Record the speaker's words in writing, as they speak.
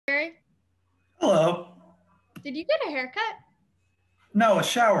Hello. Did you get a haircut? No, a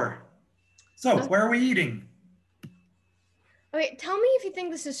shower. So, Oh, where are we eating? okay, tell me if you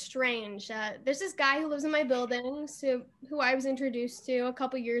think this is strange. There's this guy who lives in my building, who I was introduced to a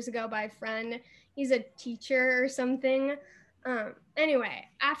couple years ago by a friend. He's a teacher or something. Anyway,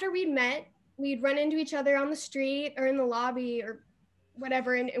 after we'd met, we'd run into each other on the street or in the lobby or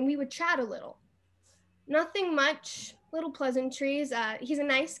whatever, and we would chat a little. Nothing much, little pleasantries. He's a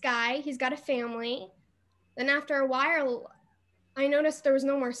nice guy. He's got a family. Then after a while, I noticed there was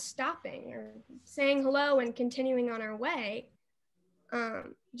no more stopping or saying hello and continuing on our way.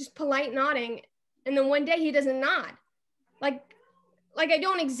 Just polite nodding. And then one day he doesn't nod. Like I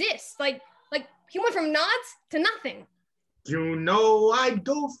don't exist. Like he went from nods to nothing. You know I'd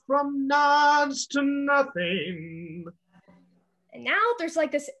go from nods to nothing. And now there's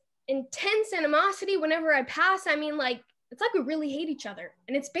like this intense animosity whenever I pass. I mean, like, it's like we really hate each other.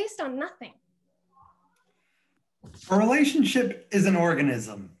 And it's based on nothing. A relationship is an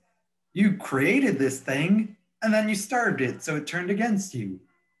organism. You created this thing, and then you starved it, so it turned against you.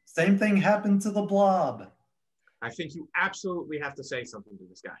 Same thing happened to the blob. I think you absolutely have to say something to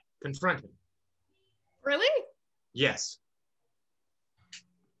this guy. Confront him. Really? Yes.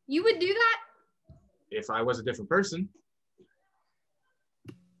 You would do that? If I was a different person.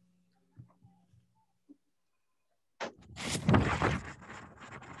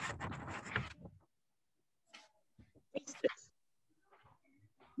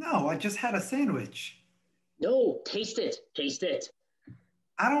 No, I just had a sandwich. No, taste it. Taste it.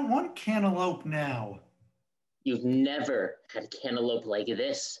 I don't want cantaloupe now. You've never had cantaloupe like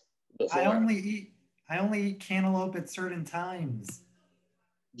this before. I only eat cantaloupe at certain times.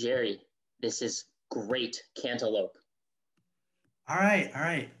 Jerry, this is great cantaloupe. All right, all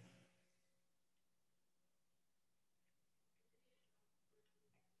right.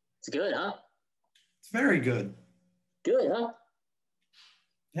 It's good, huh? It's very good. Good, huh?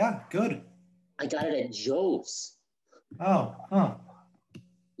 Yeah, good. I got it at Joe's. Oh, huh.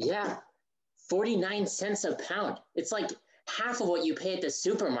 Yeah, 49 cents a pound. It's like half of what you pay at the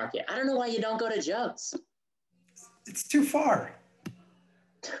supermarket. I don't know why you don't go to Joe's. It's too far.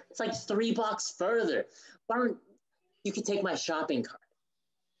 It's like $3 further. Why don't you could take my shopping cart?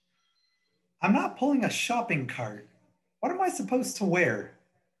 I'm not pulling a shopping cart. What am I supposed to wear?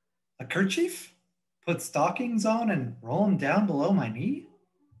 A kerchief? Put stockings on and roll them down below my knee?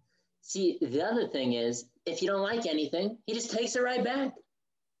 See, the other thing is, if you don't like anything, he just takes it right back.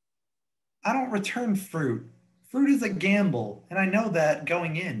 I don't return fruit. Fruit is a gamble, and I know that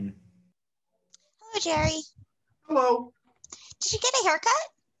going in. Hello, Jerry. Hello. Did you get a haircut?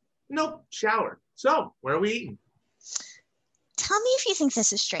 Nope, shower. So, where are we eating? Tell me if you think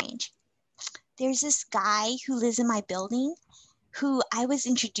this is strange. There's this guy who lives in my building who I was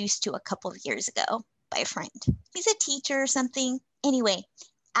introduced to a couple of years ago by a friend. He's a teacher or something. Anyway,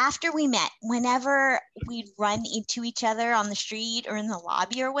 after we met, whenever we'd run into each other on the street or in the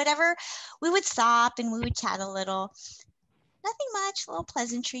lobby or whatever, we would stop and we would chat a little. Nothing much, little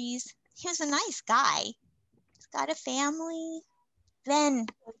pleasantries. He was a nice guy. He's got a family. Then,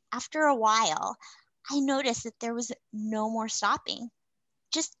 after a while, I noticed that there was no more stopping.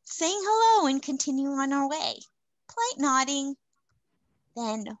 Just saying hello and continuing on our way. Polite nodding.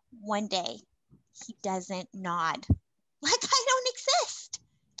 Then, one day, he doesn't nod. Like I don't exist.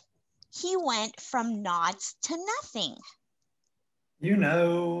 He went from nods to nothing. You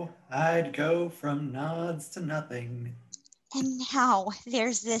know, I'd go from nods to nothing. And now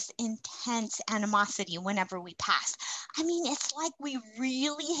there's this intense animosity whenever we pass. I mean, it's like we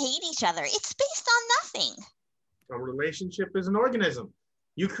really hate each other. It's based on nothing. A relationship is an organism.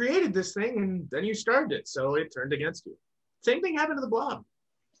 You created this thing and then you starved it, so it turned against you. Same thing happened to the blob.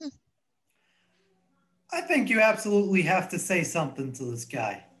 I think you absolutely have to say something to this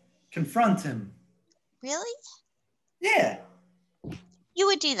guy. Confront him. Really? Yeah. You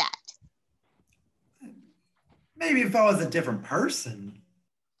would do that? Maybe if I was a different person.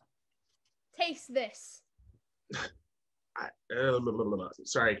 Taste this.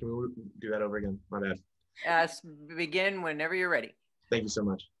 Sorry, can we do that over again? My bad. Begin whenever you're ready. Thank you so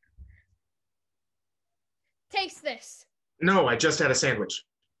much. Taste this. No, I just had a sandwich.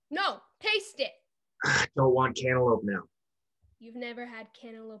 No, taste it. I don't want cantaloupe now. You've never had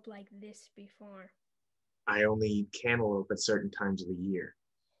cantaloupe like this before. I only eat cantaloupe at certain times of the year.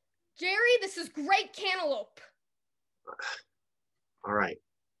 Jerry, this is great cantaloupe. All right.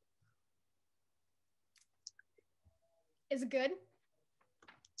 Is it good?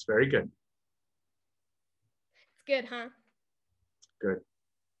 It's very good. It's good, huh? Good.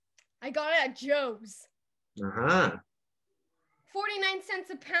 I got it at Joe's. Uh-huh. 49 cents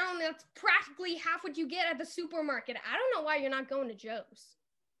a pound, that's practically half what you get at the supermarket. I don't know why you're not going to Joe's.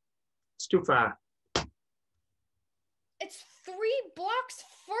 It's too far. It's 3 blocks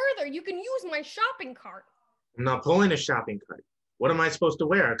further. You can use my shopping cart. I'm not pulling a shopping cart. What am I supposed to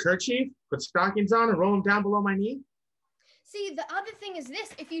wear? A kerchief? Put stockings on and roll them down below my knee? See, the other thing is this.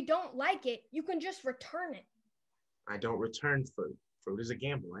 If you don't like it, you can just return it. I don't return fruit. Fruit is a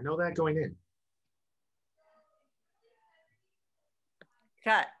gamble. I know that going in.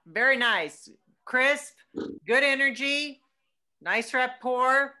 Cut. Very nice. Crisp, good energy, nice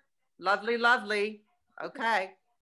rapport. Lovely, lovely. Okay.